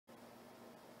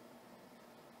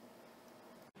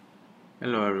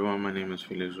Hello everyone, my name is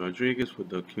Felix Rodriguez with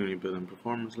the CUNY Building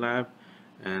Performance Lab,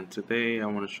 and today I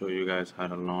want to show you guys how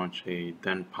to launch a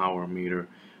den power meter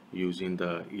using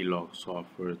the Elog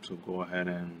software to go ahead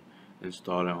and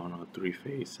install it on a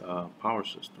three-phase power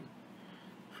system.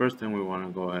 First thing we want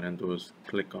to go ahead and do is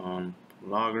click on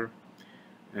Logger,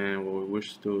 and what we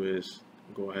wish to do is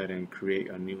go ahead and create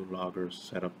a new Logger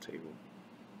setup table.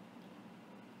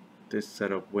 This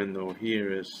setup window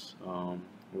here is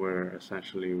where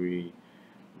essentially we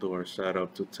do our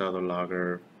setup to tell the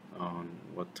logger on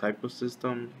what type of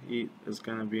system it is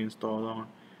going to be installed on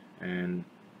and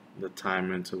the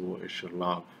time interval it should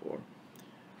log for.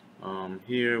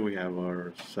 Here we have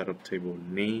our setup table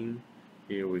name.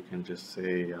 Here we can just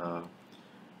say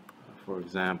for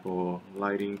example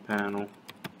lighting panel,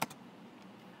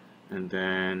 and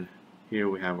then here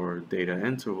we have our data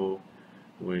interval,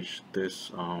 which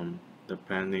this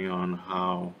depending on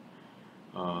how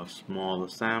small the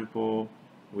sample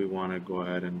we want to go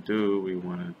ahead and do, we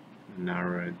want to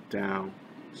narrow it down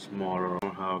smaller,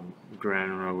 or how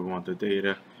granular we want the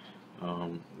data.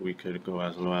 We could go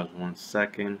as low as 1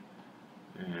 second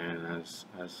and as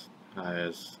high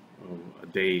as a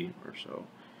day or so.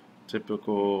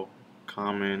 Typical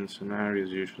common scenario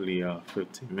is usually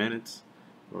 15 minutes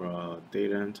for a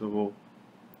data interval,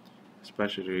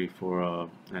 especially for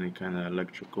any kind of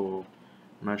electrical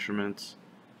measurements.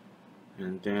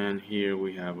 And then here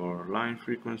we have our line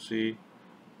frequency.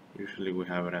 Usually we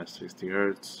have it at 60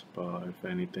 Hertz, but if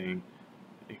anything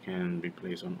it can be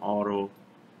placed on auto.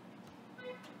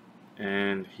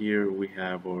 And here we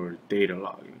have our data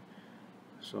logging.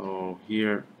 So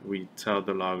here we tell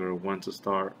the logger when to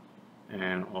start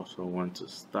and also when to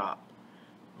stop.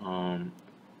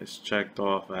 It's checked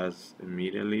off as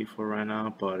immediately for right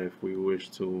now, but if we wish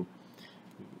to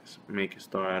make it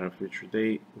start at a future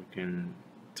date, we can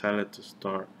tell it to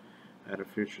start at a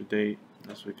future date,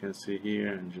 as we can see here,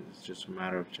 and it's just a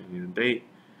matter of changing the date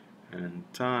and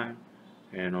time,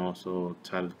 and also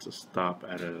tell it to stop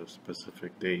at a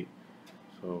specific date.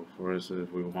 So for instance,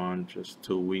 if we want just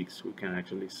 2 weeks, we can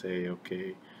actually say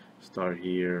okay, start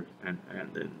here and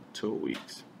end in 2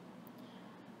 weeks.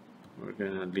 We're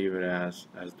gonna leave it as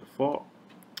default.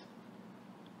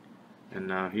 And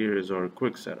now here is our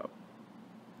quick setup.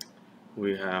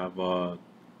 We have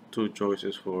two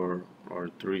choices for our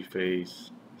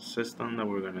three-phase system that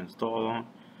we're going to install on.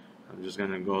 I'm just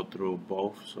going to go through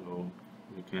both so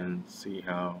you can see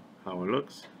how it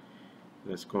looks.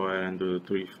 Let's go ahead and do the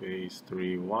three-phase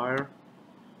 3-wire,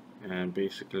 and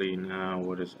basically now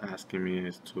what it's asking me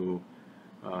is to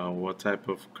what type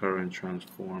of current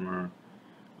transformer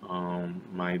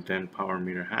my den power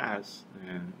meter has,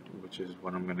 and which is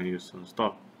what I'm going to use to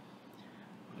install.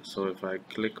 So if I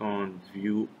click on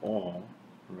view all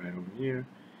right over here,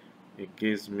 it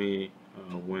gives me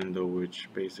a window which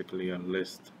basically a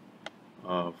list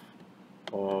of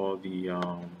all the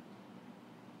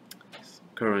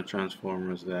current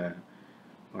transformers that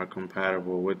are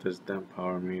compatible with this den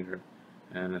power meter,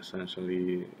 and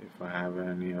essentially if I have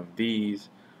any of these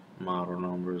model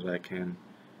numbers I can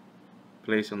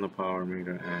place on the power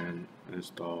meter and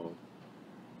install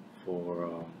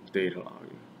for data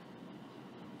logging.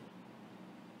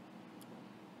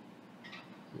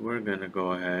 We're gonna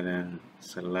go ahead and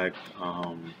select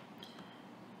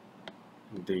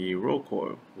the roll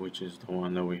coil, which is the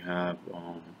one that we have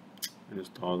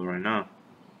installed right now,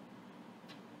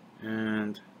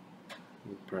 and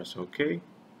we press OK.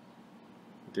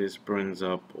 This brings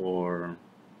up our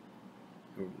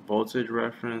voltage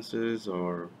references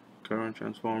or current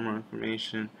transformer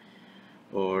information,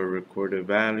 or recorded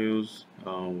values,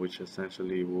 which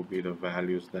essentially will be the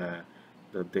values that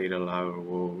the data logger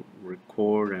will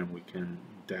record and we can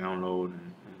download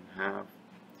and have.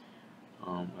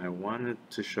 I wanted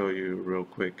to show you real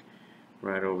quick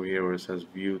right over here where it says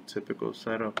view typical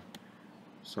setup.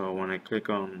 So when I click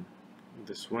on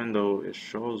this window, it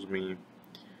shows me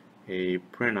a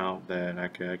printout that I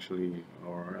could actually,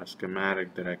 or a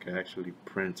schematic that I could actually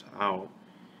print out,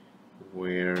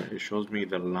 where it shows me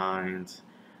the lines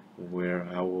where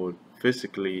I would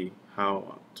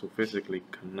how to physically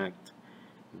connect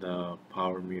the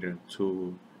power meter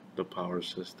to the power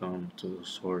system, to the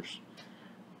source.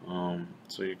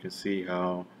 So you can see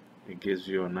how it gives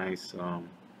you a nice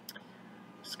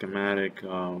schematic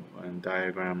and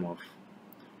diagram of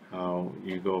how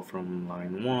you go from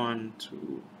line 1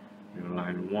 to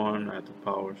line 1 at the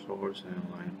power source,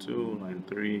 and line 2, line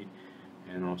 3,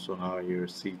 and also how your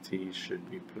CT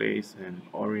should be placed and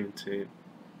oriented.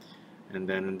 And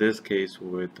then in this case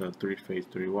with the three-phase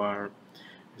 3-wire,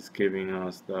 it's giving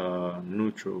us the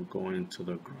neutral going to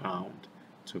the ground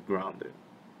to ground it.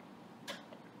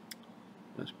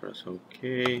 Let's press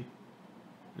OK.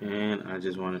 And I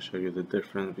just want to show you the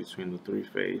difference between the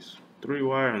 3-phase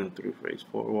 3-wire and the 3-phase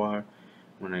 4-wire.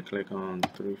 When I click on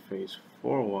 3-phase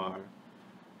 4-wire,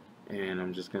 and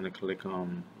I'm just going to click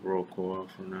on roll coil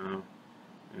for now,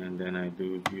 and then I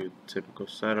do view typical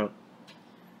setup,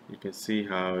 you can see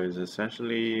how it's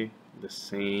essentially the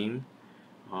same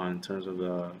in terms of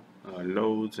the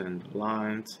loads and the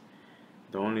lines.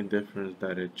 The only difference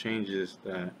that it changes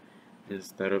that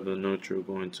instead of the neutral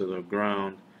going to the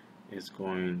ground, it's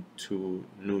going to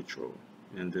neutral,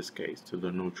 in this case to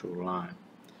the neutral line.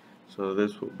 So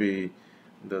this would be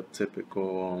the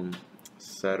typical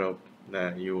setup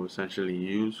that you essentially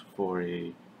use for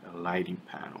a lighting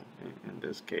panel in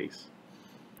this case.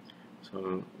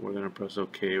 So we're going to press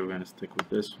OK, we're going to stick with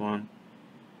this one.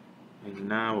 And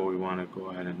now what we want to go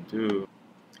ahead and do,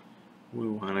 we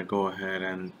want to go ahead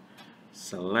and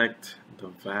select the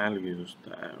values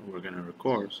that we're going to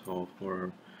record. So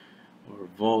for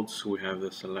volts, we have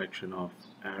the selection of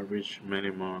average,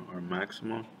 minimum, or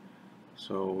maximum.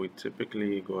 So we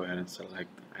typically go ahead and select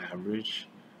average,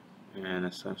 and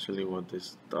essentially what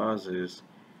this does is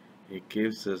it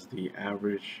gives us the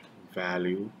average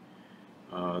value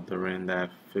during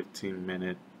that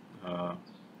 15-minute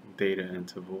data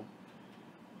interval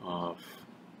of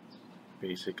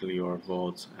basically our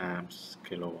volts, amps,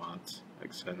 kilowatts,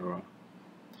 etc.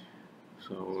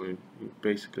 So we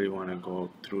basically want to go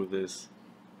through this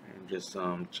and just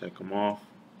check them off.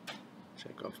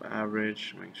 Check off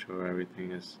average, make sure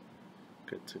everything is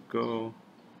good to go.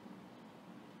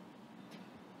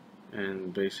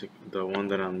 And the one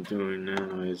that I'm doing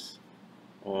now is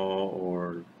all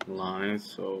or lines.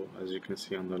 So as you can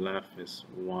see on the left is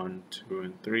 1, 2,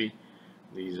 and 3.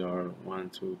 These are 1,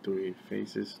 2, 3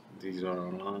 phases. These are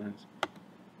our lines.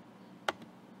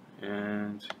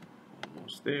 And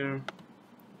almost there.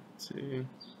 Let's see.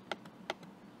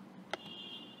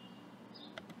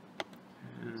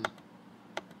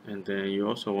 And then you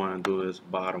also want to do this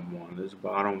bottom one. This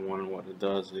bottom one, what it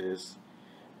does is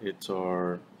it's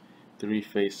our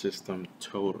 3-phase system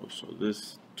total. So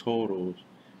this totals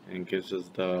and gives us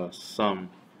the sum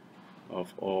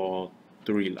of all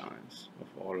 3 lines, of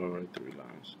all of our 3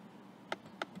 lines.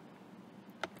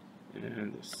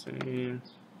 And the same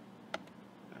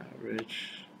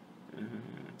average,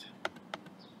 and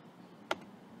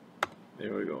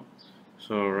there we go.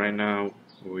 So right now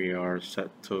we are set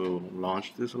to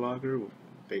launch this logger.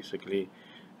 Basically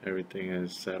everything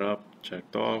is set up,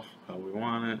 checked off how we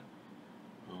want it.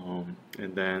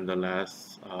 And then the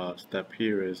last step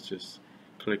here is just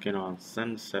clicking on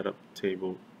send setup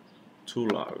table to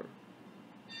logger,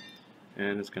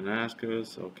 and it's gonna ask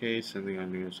us, okay, sending a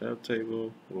new setup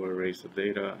table, we'll erase the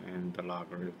data and the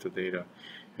logger.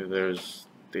 If there's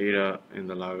data in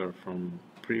the logger from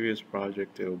previous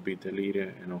project, it will be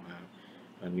deleted and it'll have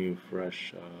a new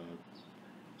fresh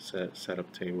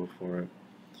setup table for it.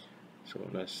 So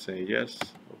let's say yes,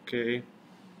 okay,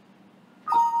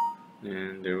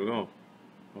 and there we go.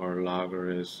 Our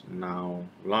logger is now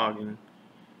logging,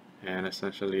 and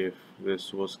essentially if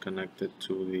this was connected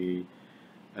to the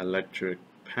electric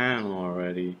panel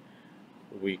already,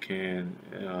 we can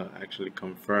actually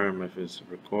confirm if it's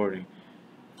recording.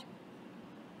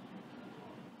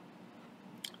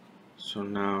 So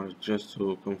now just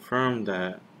to confirm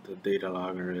that the data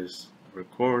logger is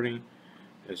recording,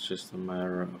 it's just a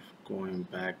matter of going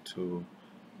back to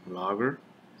logger,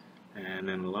 and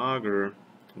in logger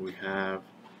we have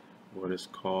what is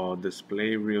called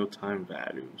display real-time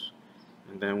values,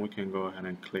 and then we can go ahead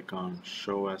and click on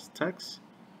show as text.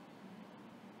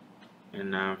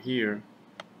 And now here,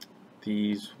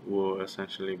 these will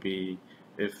essentially be,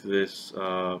 if this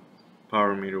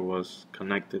power meter was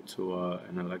connected to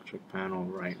an electric panel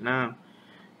right now,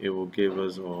 it will give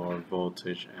us our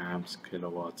voltage, amps,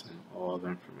 kilowatts, and all the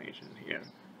information here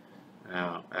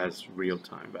as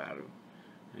real-time value.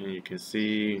 And you can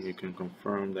see, you can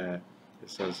confirm that it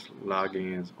says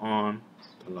logging is on.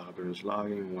 The logger is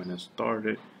logging when it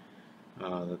started,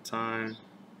 the time,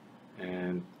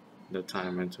 and the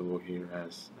time interval here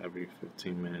as every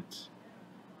 15 minutes.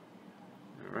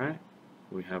 Alright,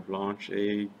 we have launched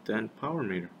a DENT power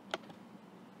meter.